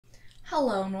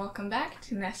Hello and welcome back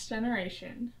to Next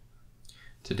Generation.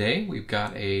 Today we've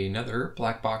got another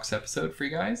black box episode for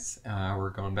you guys. We're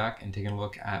going back and taking a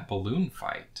look at Balloon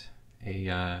Fight,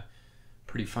 a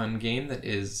pretty fun game that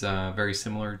is very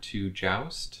similar to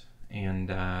Joust and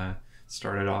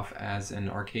started off as an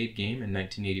arcade game in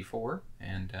 1984,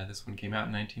 and this one came out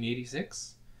in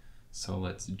 1986. So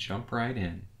let's jump right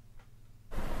in.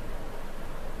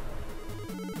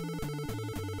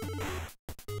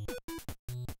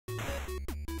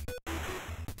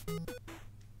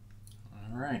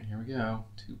 Alright, here we go.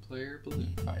 Two-player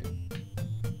balloon fight.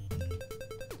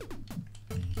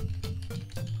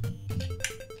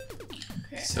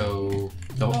 Okay. So,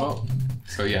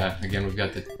 so yeah, again we've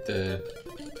got the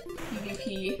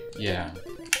PvP. Yeah.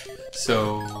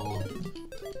 So,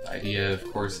 the idea, of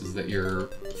course, is that you're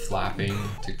flapping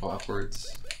to go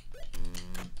upwards.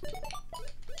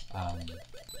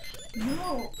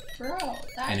 No, bro.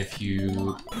 That's And if you...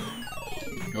 not...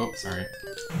 Oh, sorry.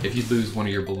 If you lose one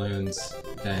of your balloons,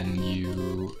 then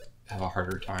you have a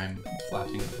harder time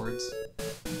flapping upwards.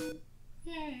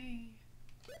 Yay.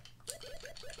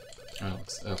 Oh,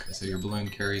 okay, so your balloon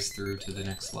carries through to the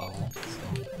next level.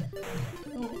 So.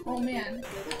 Oh man,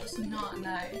 that was not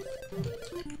nice.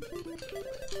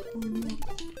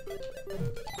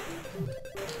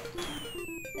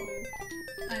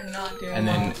 I'm not doing And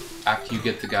then well. after you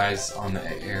get the guys on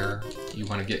the air, you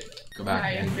want to go back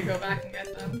I in. have to go back and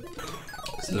get them.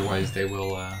 Because otherwise they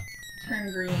will,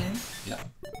 Turn green. Yeah.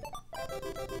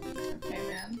 Okay,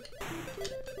 man.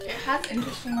 It has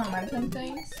interesting momentum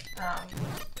things.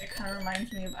 It kind of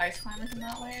reminds me of Ice Climbers in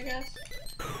that way, I guess.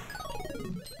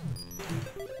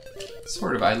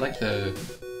 Sort of. I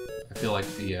feel like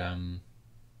the,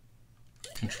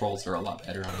 controls are a lot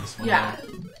better on this one. Yeah. Though.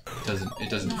 It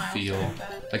doesn't No, I also feel, like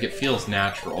that. like it feels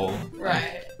natural.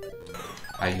 Right.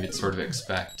 How you would sort of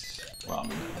expect, well, I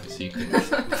mean, obviously you couldn't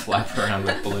flap around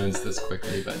with balloons this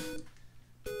quickly, but...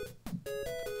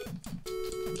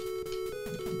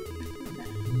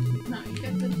 No, you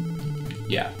get the...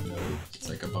 Yeah, it's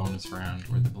like a bonus round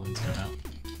where the balloons come out.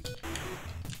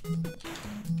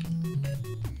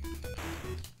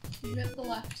 You get the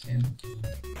left too.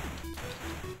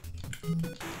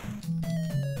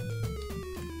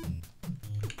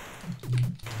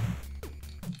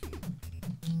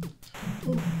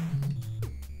 Ooh.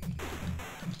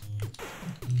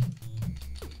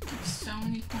 There's so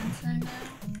many points right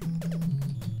now.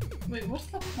 Wait, what's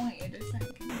the point? It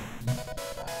isn't.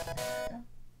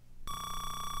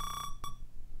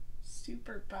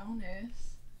 Super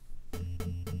bonus. Okay,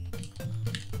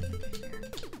 man.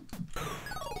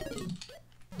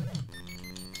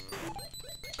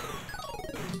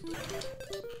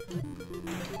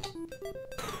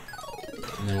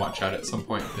 And then watch out, at some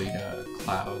point the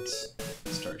clouds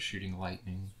start shooting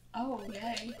lightning. Oh,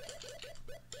 yay.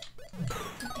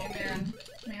 Okay, man.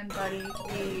 Man, buddy,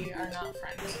 we are not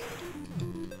friends.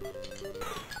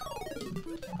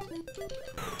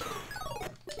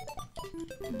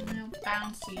 Real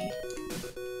bouncy.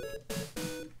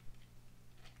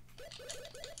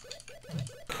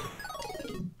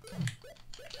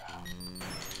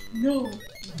 No!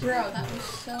 Bro, that was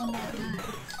so not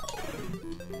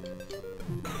nice.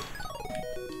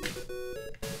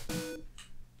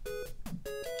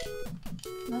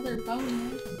 Another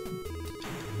bonus.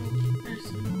 There's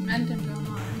some momentum going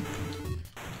on.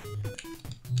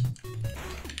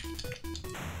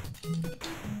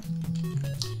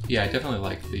 Yeah, I definitely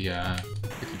like the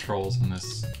controls in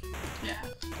this Yeah.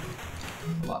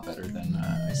 a lot better than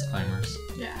Ice Climbers.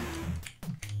 Yeah.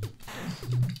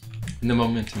 And the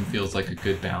momentum feels like a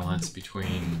good balance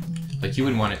between, like, you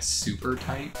wouldn't want it super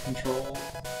tight control,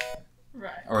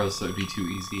 Right. or else it would be too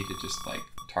easy to just like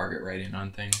target right in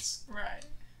on things. Right.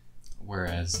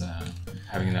 Whereas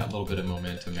having that little bit of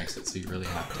momentum makes it so you really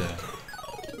have to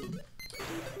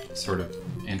sort of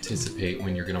anticipate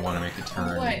when you're going to want to make a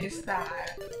turn. What is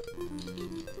that?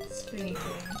 Spinny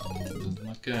thing. Doesn't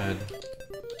look good.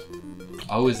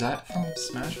 Oh, is that from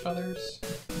Smash Brothers?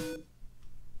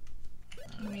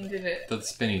 I mean, did it... The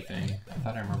spinny thing. I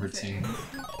thought I remembered is it seeing in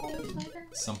Smash Brothers later?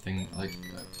 something like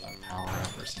a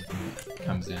power-up or something that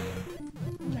comes in.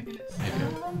 Oh my goodness. Maybe I'm I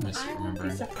wouldn't be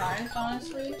misremembering. surprised,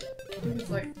 honestly. Because,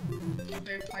 like,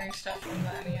 they're playing stuff from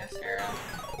the NES era.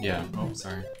 Yeah. Oh,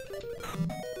 sorry.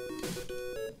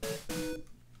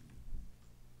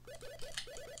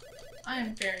 I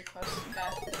am very close to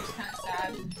death, which is kind of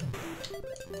sad.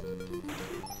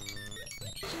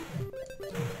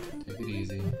 Take it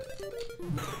easy.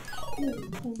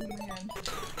 Oh man.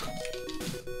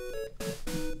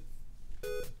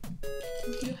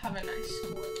 You have a nice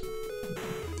score.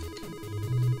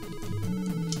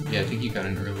 Yeah, I think you you got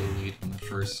an early lead in the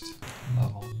first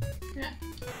level. Yeah.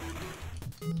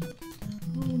 Oh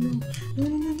no. No,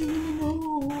 no, no, no,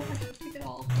 no, no. I have to get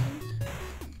all of them.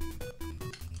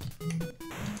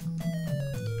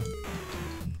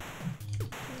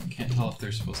 Can't tell if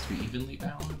they're supposed to be evenly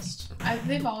balanced.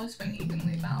 They've always been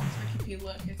evenly balanced. Like if you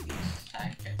look, it's each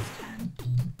side gets 10.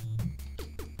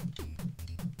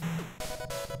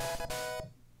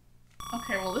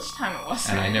 Okay, well this time it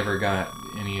wasn't. And I never got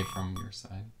any from your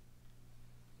side.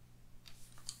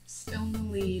 Still in the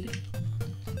lead.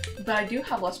 But I do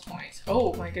have less points.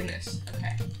 Oh my goodness.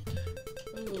 Okay.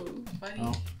 Ooh, buddy.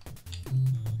 Oh.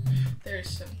 There's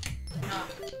some...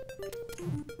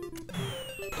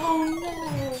 Oh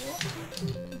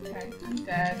no! Okay, I'm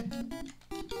dead.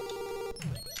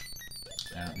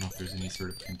 I don't know if there's any sort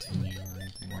of continue or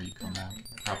anything where you come back.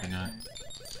 Probably not.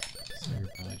 So you're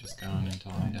probably just going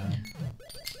until I die.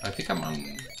 I think I'm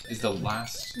on... Is the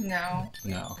last... No.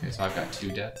 No, okay, so I've got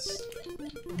 2 deaths.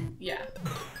 Yeah.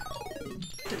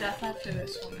 The death after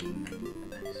this one and then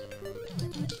the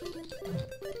next.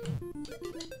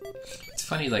 It's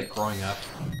funny, like, growing up,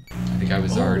 I think I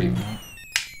was already...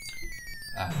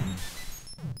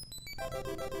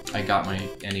 I got my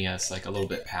NES, like, a little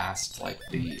bit past, like,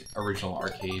 the original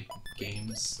arcade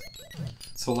games.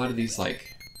 So a lot of these,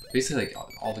 like, basically, like,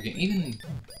 all the games, even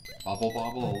Bubble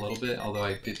Bobble a little bit, although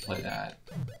I did play that.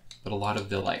 But a lot of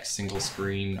the, like,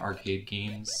 single-screen arcade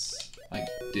games, like,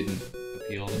 didn't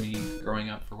appeal to me growing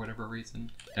up for whatever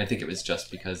reason. And I think it was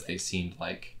just because they seemed,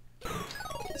 like,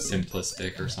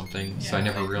 simplistic or something. So I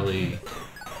never really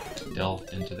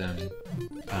delved into them.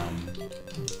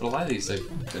 But a lot of these I've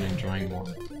been enjoying more.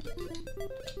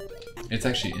 It's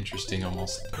actually interesting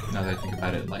almost, now that I think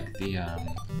about it, like the,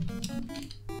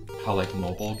 how like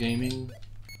mobile gaming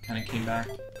kind of came back,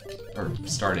 or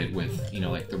started with, you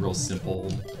know, like the real simple...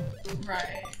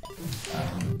 Right.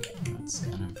 That's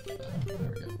kind of, there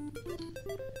we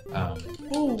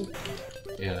go. Ooh!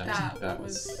 Yeah, that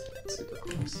was super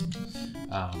close.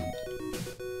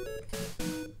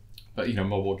 But, you know,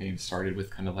 mobile games started with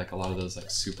kind of like a lot of those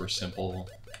like super simple...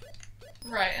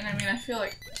 Right, and I mean, I feel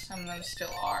like some of them still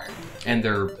are. And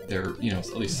they're you know,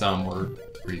 at least some were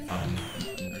pretty fun.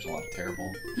 And there's a lot of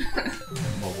terrible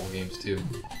mobile games too.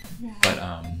 Yeah. But,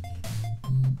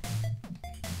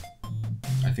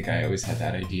 I think I always had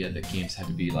that idea that games had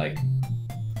to be like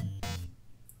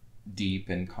deep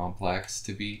and complex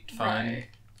to be fun. Right.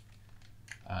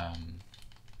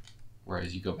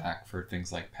 Whereas you go back for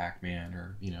things like Pac-Man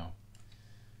or, you know,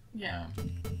 yeah.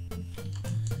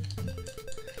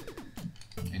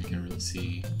 And you can really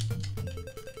see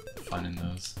the fun in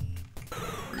those.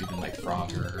 Or even like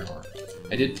Frogger, or...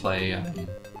 I did play,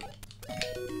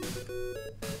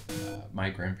 my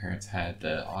grandparents had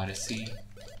the Odyssey.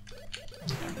 I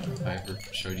don't know if I ever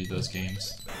showed you those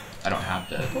games. I don't have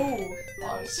the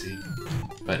Odyssey,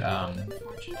 but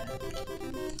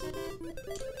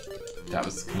that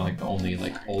was kind of like the only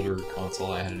like older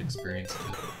console I had an experience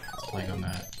with. I was playing on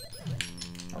that,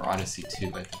 or Odyssey 2,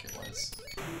 I think it was.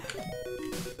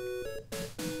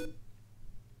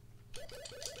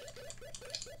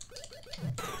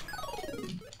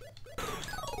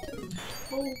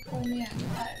 Oh man,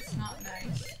 that is not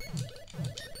nice.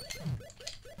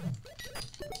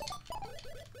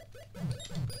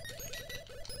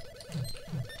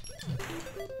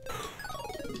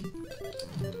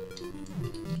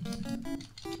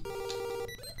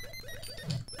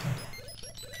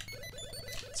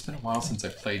 It's been a while since I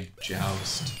played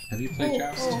Joust. Have you played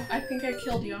Joust? Oh, I think I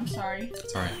killed you, I'm sorry.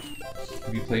 It's alright.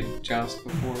 Have you played Joust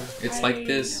before? It's like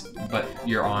this, but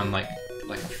you're on like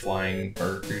a flying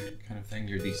bird kind of thing.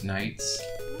 You're these knights,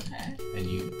 Okay. and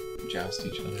you joust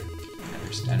each other. And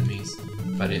there's enemies.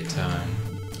 But it,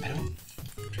 I'm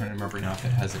trying to remember now if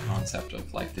it has a concept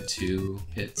of like the 2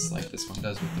 hits like this one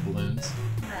does with the balloons.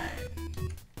 Right.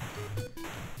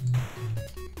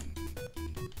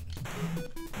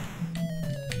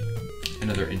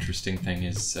 Another interesting thing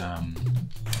is, I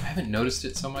haven't noticed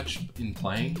it so much in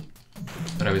playing,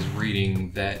 but I was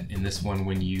reading that in this one,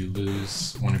 when you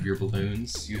lose one of your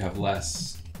balloons, you have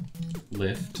less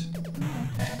lift,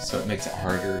 Okay. so it makes it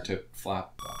harder to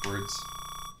flap upwards.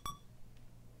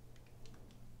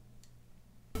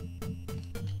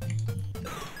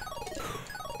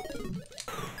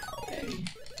 Okay.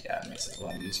 Yeah, it makes it a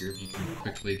lot easier if you can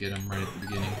quickly get them right at the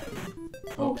beginning.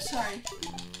 Oh, sorry.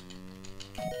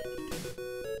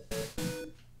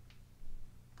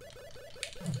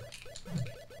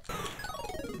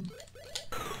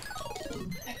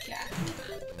 Heck yeah.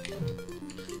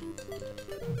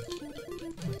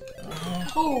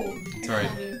 Oh! It's alright.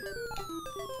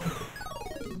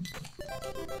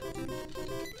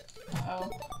 Uh-oh.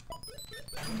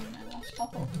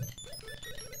 Shuffle.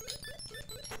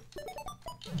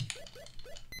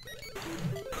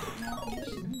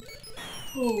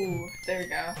 Ooh, there we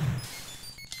go.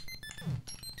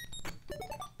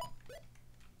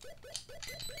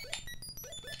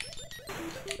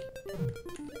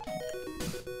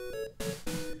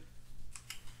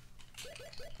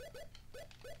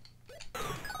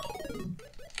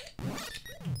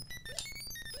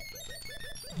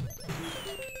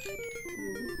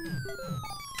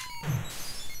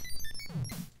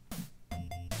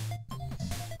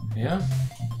 Yeah,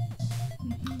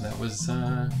 that was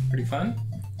pretty fun.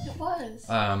 It was.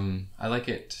 I like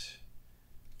it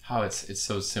how it's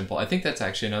so simple. I think that's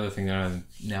actually another thing that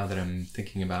now that I'm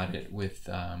thinking about it with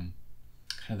kind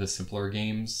of the simpler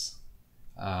games.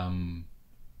 I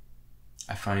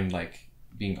find like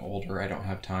being older, I don't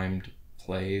have time to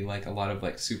play like a lot of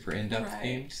like super in-depth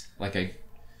games. Like I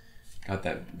got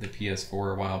the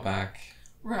PS4 a while back.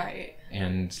 Right.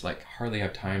 And like hardly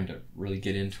have time to really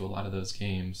get into a lot of those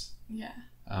games. Yeah.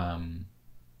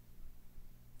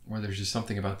 Where there's just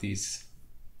something about these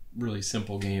really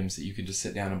simple games that you can just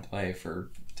sit down and play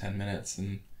for 10 minutes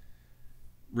and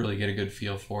really get a good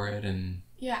feel for it and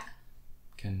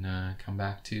can come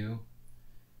back to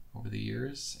over the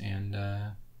years. And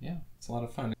yeah, it's a lot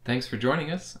of fun. Thanks for joining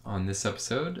us on this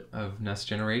episode of NES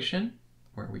Generation,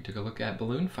 where we took a look at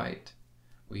Balloon Fight.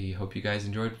 We hope you guys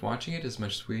enjoyed watching it as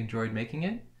much as we enjoyed making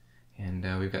it. And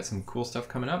we've got some cool stuff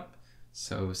coming up,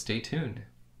 so stay tuned.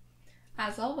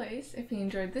 As always, if you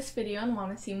enjoyed this video and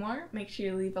want to see more, make sure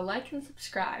you leave a like and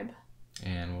subscribe.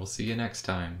 And we'll see you next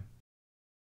time.